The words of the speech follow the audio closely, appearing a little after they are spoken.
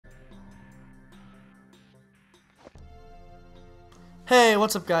Hey,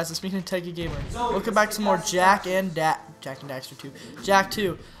 what's up, guys? It's me, NintegaGamer. Welcome back to some more Jak and Daxter 2. Jak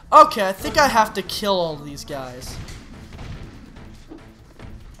 2. Okay, I think I have to kill all of these guys. Am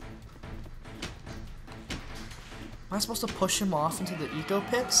I supposed to push him off into the eco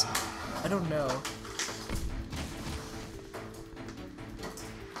pits? I don't know.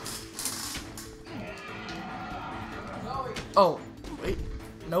 Oh, wait.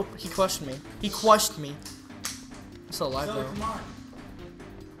 Nope, he questioned me. He questioned me. I'm still alive, though. Come on.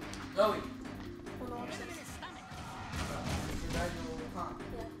 Zoe.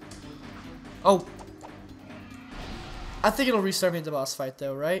 Oh. I think it'll restart me at the boss fight,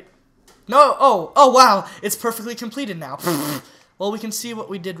 though, right? No! Oh, wow! It's perfectly completed now. Well, we can see what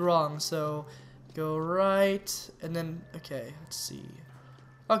we did wrong, so go right, and then, okay, let's see.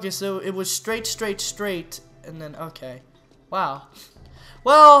 Okay, so it was straight, and then, okay. Wow.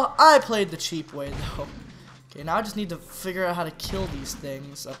 Well, I played the cheap way, though. Okay, now I just need to figure out how to kill these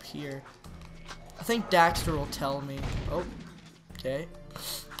things up here. I think Daxter will tell me. Oh, okay.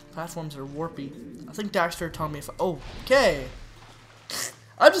 Platforms are warpy. I think Daxter will tell me if. Oh, okay.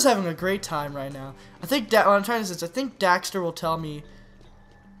 I'm just having a great time right now. I think what I'm trying to say is I think Daxter will tell me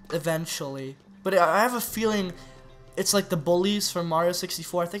eventually, but I have a feeling it's like the bullies from Mario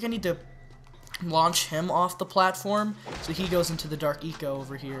 64. I think I need to launch him off the platform so he goes into the dark eco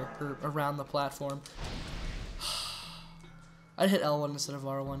over here or around the platform. I hit L1 instead of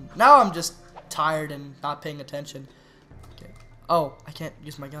R1. Now I'm just tired and not paying attention. Okay. Oh, I can't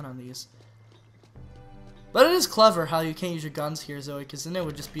use my gun on these. But it is clever how you can't use your guns here, Zoe, because then it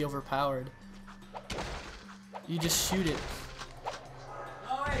would just be overpowered. You just shoot it.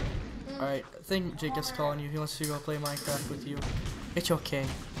 Alright, I think Jacob's calling you. He wants to go play Minecraft with you. It's okay.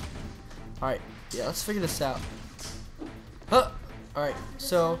 Alright, yeah, let's figure this out. Huh. Alright,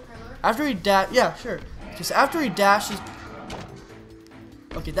 so after he yeah, sure. Because after he dashes.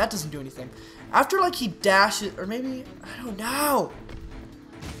 Okay, that doesn't do anything. After, like, he dashes, or maybe, I don't know.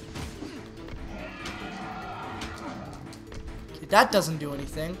 Okay, that doesn't do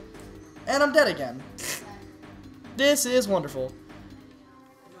anything. And I'm dead again. This is wonderful.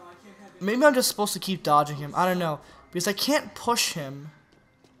 Maybe I'm just supposed to keep dodging him. I don't know. Because I can't push him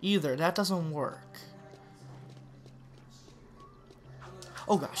either. That doesn't work.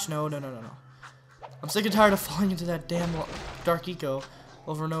 Oh, gosh. No. I'm sick and tired of falling into that damn dark eco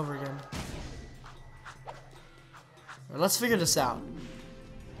over and over again. Right, let's figure this out.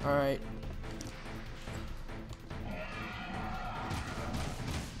 Alright.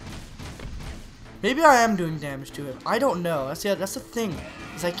 Maybe I am doing damage to him. I don't know. That's the thing.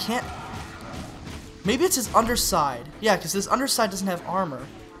 Is I can't. Maybe it's his underside. Yeah, because his underside doesn't have armor.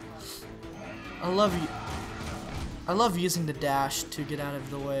 I love using the dash to get out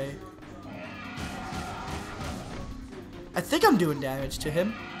of the way. I think I'm doing damage to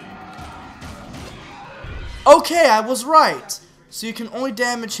him. Okay, I was right. So you can only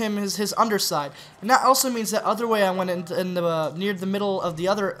damage him as his underside, and that also means that other way I went in the near the middle of the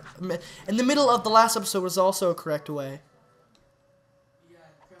other, in the middle of the last episode was also a correct way.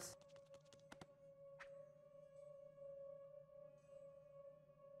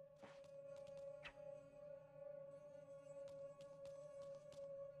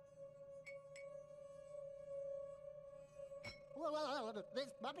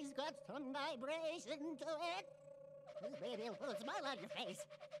 This puppy's got some vibration to it. This baby will put a smile on your face.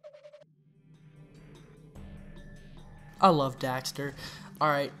 I love Daxter.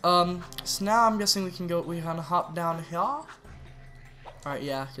 Alright, so now I'm guessing we can hop down here. Alright,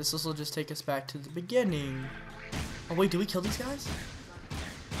 yeah, because this will just take us back to the beginning. Oh wait, did we kill these guys?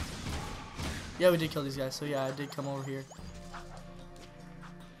 Yeah, we did kill these guys, so yeah, I did come over here.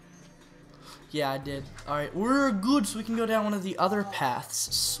 Yeah, I did. Alright, we're good, so we can go down one of the other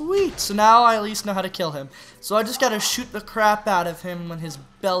paths. Sweet! So now I at least know how to kill him. So I just gotta shoot the crap out of him when his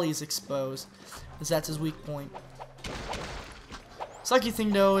belly's exposed, because that's his weak point. Sucky thing,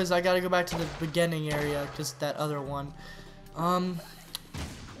 though, is I gotta go back to the beginning area, because that other one.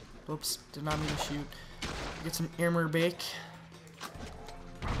 Whoops, did not mean to shoot. Get some armor bake.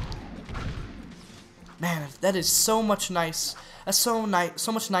 Man, that is so much nice. That's so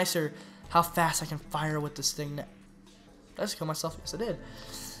much nicer. How fast I can fire with this thing. Did I just kill myself? Yes, I did.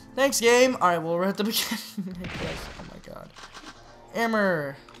 Thanks, game. Alright, well, we're at the beginning. Oh my god.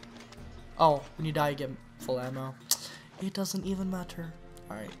 Armor. Oh, when you die, you get full ammo. It doesn't even matter.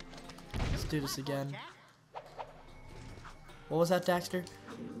 Alright. Let's do this again. What was that, Daxter?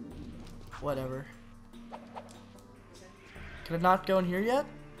 Whatever. Can it not go in here yet?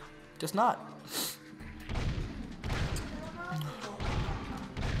 Just not.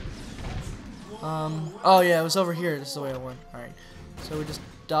 Oh yeah, it was over here. This is the way I went. Alright. So we just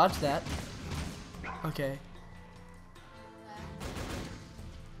dodge that. Okay.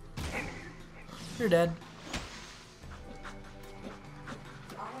 You're dead.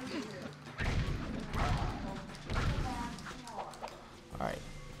 Alright.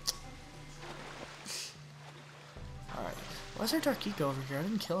 Alright. Why is there Dark Eco over here? I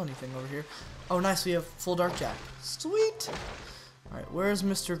didn't kill anything over here. Oh, nice. We have full Dark Jack. Sweet. Alright, where's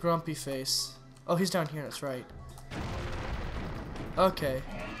Mr. Grumpy Face? Oh, he's down here. That's right. Okay.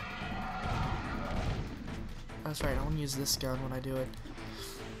 That's right. I want to use this gun when I do it.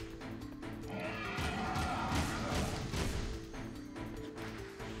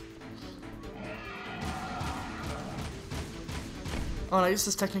 Oh, and I guess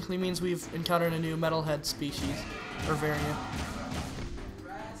this technically means we've encountered a new metalhead species, or variant.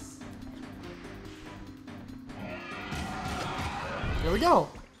 There we go!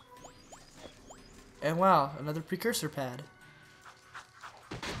 And wow, another precursor pad.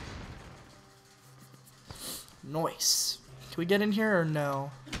 Nice. Can we get in here or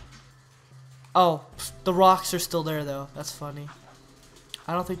no? Oh, the rocks are still there though. That's funny.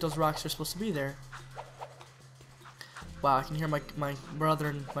 I don't think those rocks are supposed to be there. Wow, I can hear my brother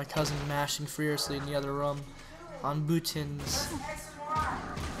and my cousin mashing furiously in the other room on buttons.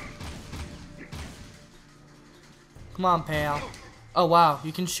 Come on, pal. Oh, wow,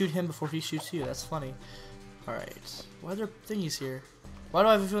 you can shoot him before he shoots you. That's funny. Alright. Why are there thingies here? Why do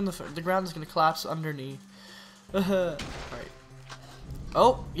I have a feeling the ground is going to collapse under me? Alright.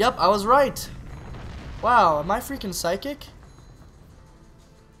 Oh, yep, I was right. Wow, am I freaking psychic?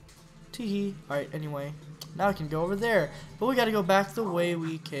 Teehee. Alright, anyway. Now I can go over there. But we gotta go back the way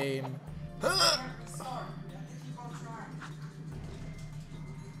we came.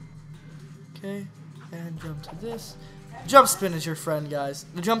 Okay, and jump to this. Jump spin is your friend, guys.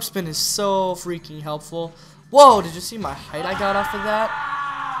 The jump spin is so freaking helpful. Whoa, did you see my height I got off of that?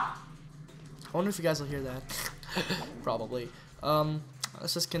 I wonder if you guys will hear that. Probably.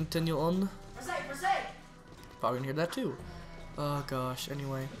 Let's just continue on. Probably gonna hear that too. Oh gosh,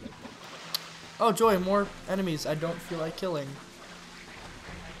 anyway. Oh joy, more enemies I don't feel like killing.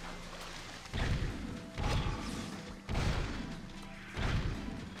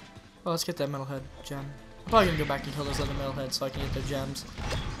 Oh, let's get that metalhead gem. I'm probably gonna go back and kill those other metalheads so I can get their gems.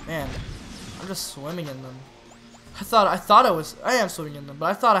 Man, I'm just swimming in them. I am swimming in them, but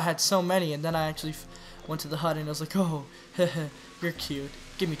I thought I had so many, and then I actually went to the hut and I was like, oh, you're cute.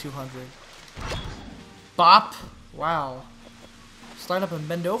 Give me 200. Bop. Wow. Just line up and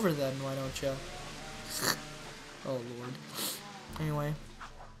bend over then, why don't you? Oh lord. Anyway.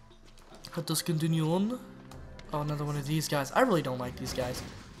 Let us continue on. Oh, another one of these guys. I really don't like these guys.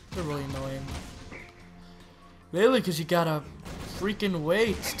 They're really annoying. Mainly because you gotta freaking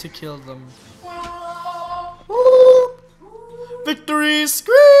wait to kill them. Woo! Victory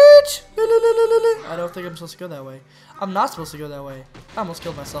screech! I don't think I'm supposed to go that way. I'm not supposed to go that way. I almost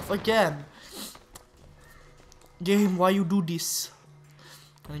killed myself again. Game, why you do this?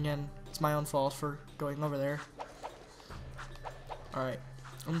 And again, it's my own fault for going over there. Alright.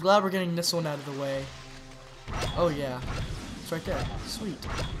 I'm glad we're getting this one out of the way. Oh yeah. It's right there. Sweet.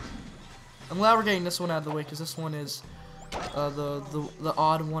 I'm glad we're getting this one out of the way because this one is the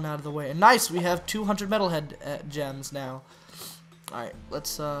odd one out of the way. And nice, we have 200 metalhead gems now. Alright,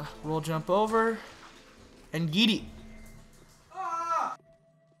 let's roll jump over and yeet.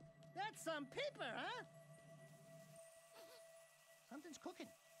 That's some paper, huh? Something's cooking.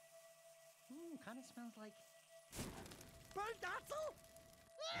 Kind of smells like burnt Otzel.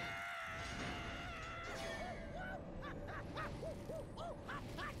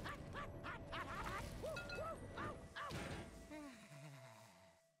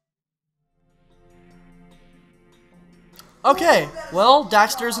 Okay, well,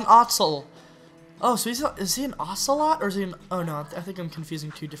 Daxter's an Otzel. Oh, so is he an ocelot or is he an? Oh no, I think I'm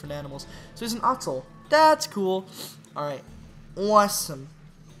confusing two different animals. So he's an Otzel. That's cool. All right, awesome.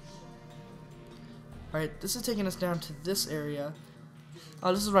 All right, this is taking us down to this area.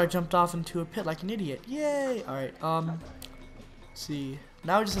 Oh, this is where I jumped off into a pit like an idiot. Yay! All right, let's see.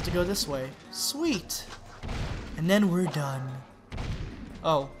 Now we just have to go this way. Sweet. And then we're done.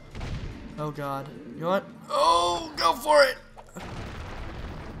 Oh. Oh god. You know what? Oh, go for it!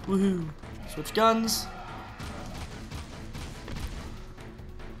 Woohoo. Switch guns.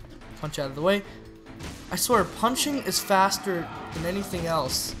 Punch out of the way. I swear, punching is faster than anything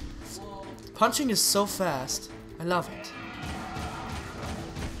else. Punching is so fast. I love it.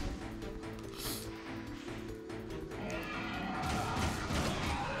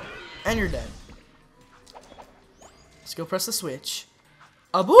 And you're dead. Let's go press the switch.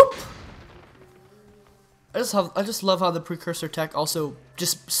 A boop! I just love how the precursor tech also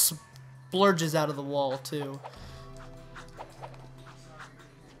just splurges out of the wall too.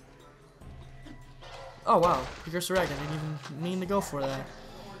 Oh wow, precursor egg. I didn't even mean to go for that.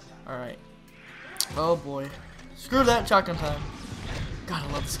 All right. Oh boy. Screw that, shotgun time. God,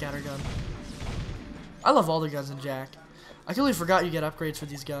 I love the scattergun. I love all the guns in Jack. I completely forgot you get upgrades for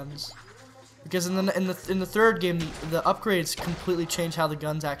these guns. Because in the third game, the upgrades completely change how the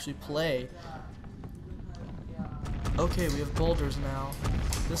guns actually play. Okay, we have boulders now.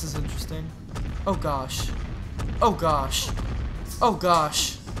 This is interesting. Oh gosh. Oh gosh. Oh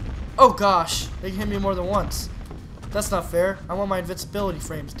gosh. Oh gosh. They can hit me more than once. That's not fair. I want my invincibility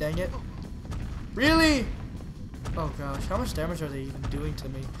frames, dang it. Really? Oh gosh, how much damage are they even doing to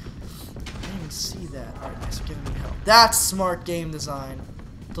me? I didn't even see that. Alright, nice, giving me health. That's smart game design.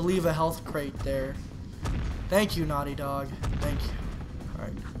 To leave a health crate there. Thank you, Naughty Dog. Thank you.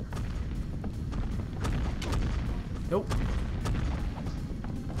 Alright. Nope.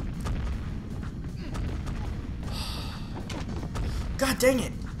 God dang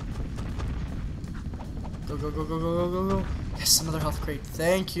it! Go, go, go, go, go, go, go, go. Yes, another health crate.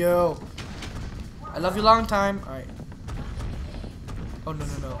 Thank you. I love you long time. Alright. Oh, no,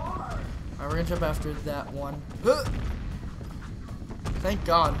 no, no. Alright, we're gonna jump after that one. Thank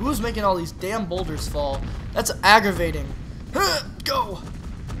God. Who's making all these damn boulders fall? That's aggravating. Go!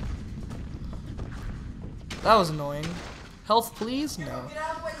 That was annoying. Health, please? No.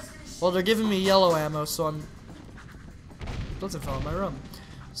 Well, they're giving me yellow ammo, so I'm... Doesn't fall in my room.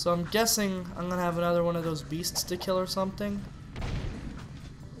 So I'm guessing I'm gonna have another one of those beasts to kill or something.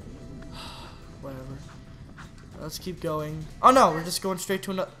 Whatever. Let's keep going. Oh no, we're just going straight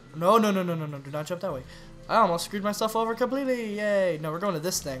to another. No, no, no, no, no, no. Do not jump that way. I almost screwed myself over completely. Yay. No, we're going to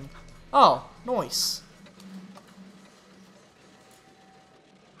this thing. Oh, nice.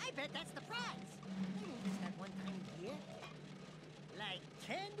 I bet that's the prize. Just that one time a year. Like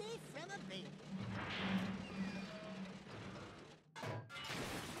candy from a baby.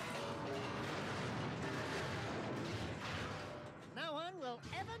 No one will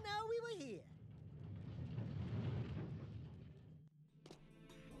ever know we were here.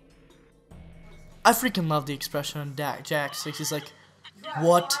 I freaking love the expression on Jack's face. He's like,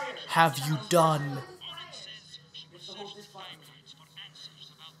 "What have you done?"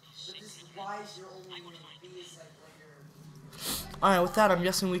 Alright, with that, I'm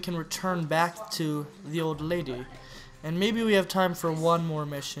guessing we can return back to the old lady. And maybe we have time for one more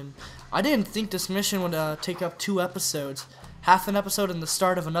mission. I didn't think this mission would take up 2 episodes. Half an episode and the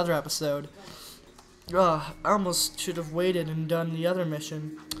start of another episode. I almost should have waited and done the other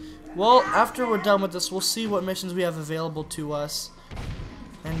mission. Well, after we're done with this, we'll see what missions we have available to us.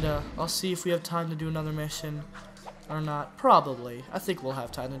 And I'll see if we have time to do another mission or not. Probably. I think we'll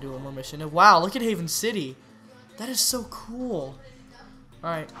have time to do one more mission. And wow, look at Haven City. That is so cool.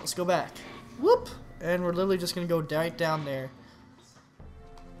 Alright, let's go back. Whoop! And we're literally just going to go right down there.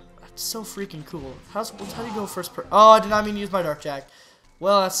 That's so freaking cool. How do you go first person? Oh, I did not mean to use my Dark Jack.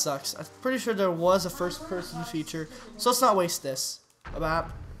 Well, that sucks. I'm pretty sure there was a first person feature. So let's not waste this.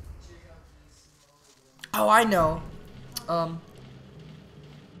 About... Oh, I know.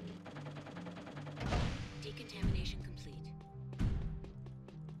 Decontamination complete.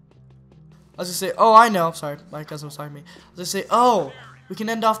 I was gonna say, oh, I know. Sorry, my cousin was talking to me. I was gonna say, oh, we can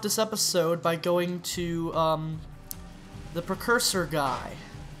end off this episode by going to the precursor guy.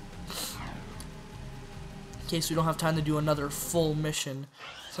 In case we don't have time to do another full mission.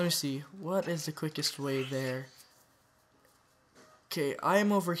 So let me see. What is the quickest way there? Okay, I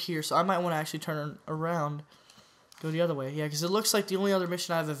am over here, so I might want to actually turn around. Go the other way. Yeah, because it looks like the only other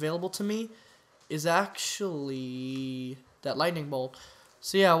mission I have available to me is actually that lightning bolt.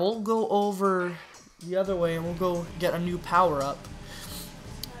 So yeah, we'll go over the other way and we'll go get a new power-up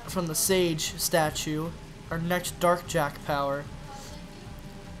from the Sage statue. Our next Dark Jack power.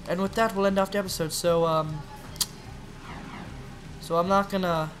 And with that, we'll end off the episode. So I'm not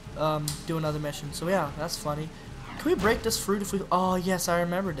gonna do another mission. So yeah, that's funny. Can we break this fruit if we... Oh, yes, I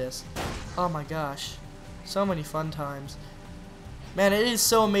remember this. Oh, my gosh. So many fun times. Man, it is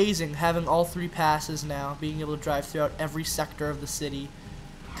so amazing having all 3 passes now. Being able to drive throughout every sector of the city.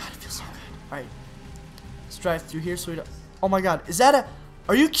 God, it feels so good. Alright. Let's drive through here so we don't... Oh, my God. Is that a...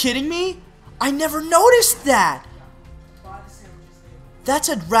 Are you kidding me? I never noticed that! That's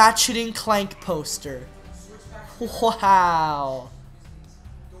a Ratchet and Clank poster. Wow.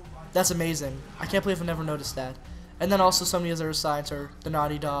 That's amazing. I can't believe I never noticed that. And then also some of the other signs are the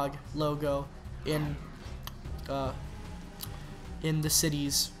Naughty Dog logo in the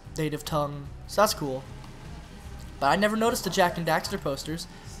city's native tongue. So that's cool. But I never noticed the Jack and Daxter posters.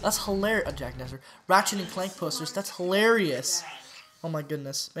 That's hilarious. Jack Nesser. Ratchet and Clank posters. That's hilarious. Oh my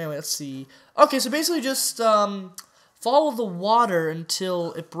goodness. Anyway, let's see. Okay, so basically just follow the water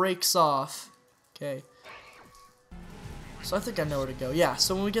until it breaks off. Okay. So I think I know where to go. Yeah,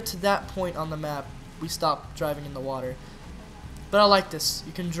 so when we get to that point on the map, we stop driving in the water. But I like this.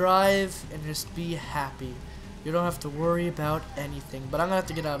 You can drive and just be happy. You don't have to worry about anything. But I'm going to have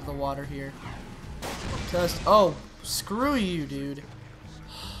to get out of the water here. Because, oh, screw you, dude.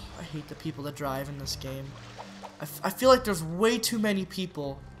 I hate the people that drive in this game. I feel like there's way too many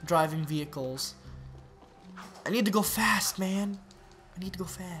people driving vehicles. I need to go fast, man. I need to go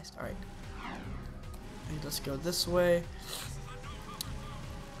fast. Alright. Let's go this way.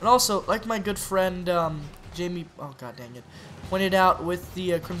 And also, like my good friend Jamie, oh god dang it, pointed out with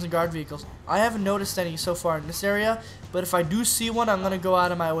the Crimson Guard vehicles, I haven't noticed any so far in this area, but if I do see one, I'm going to go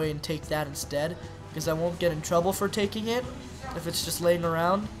out of my way and take that instead, because I won't get in trouble for taking it if it's just laying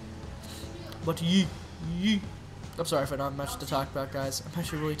around. But yeet. I'm sorry if I don't have much to talk about, guys. I'm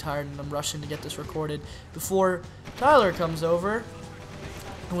actually really tired and I'm rushing to get this recorded before Tyler comes over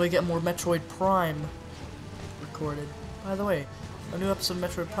and we get more Metroid Prime recorded. By the way, a new episode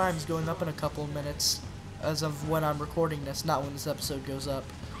of Metroid Prime is going up in a couple of minutes as of when I'm recording this, not when this episode goes up.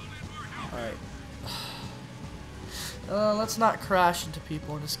 Alright. Let's not crash into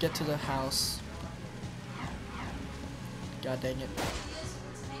people and just get to the house. God dang it.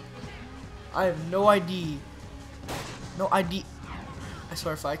 I have no ID. No ID. I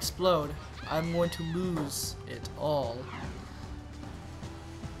swear if I explode, I'm going to lose it all.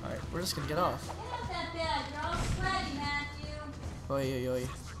 Alright, we're just gonna get off. Not that bad, you're all sweaty, Matthew. Oi, oi, oi.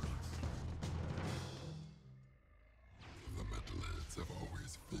 The metalheads have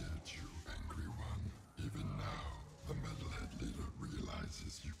always feared you, angry one. Even now, the metalhead leader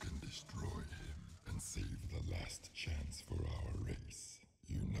realizes you can destroy him and save the last chance for our race.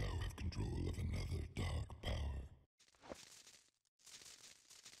 You now have control of another dark power.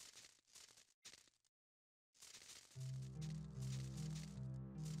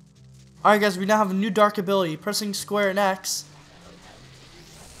 Alright guys, we now have a new dark ability. Pressing square and X,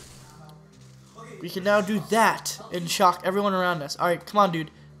 we can now do that and shock everyone around us. Alright, come on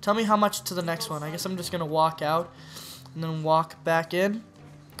dude. Tell me how much to the next one. I guess I'm just gonna walk out and then walk back in.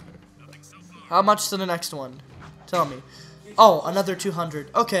 How much to the next one? Tell me. Oh, another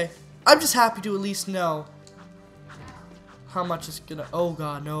 200. Okay. I'm just happy to at least know how much it's gonna. Oh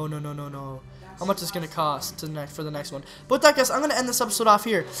god, no. How much it's gonna cost to for the next one. But with that, guys, I'm gonna end this episode off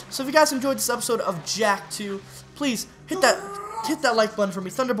here. So if you guys enjoyed this episode of Jack 2, please hit that like button for me.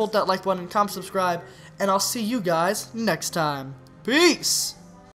 Thunderbolt that like button, comment, subscribe, and I'll see you guys next time. Peace.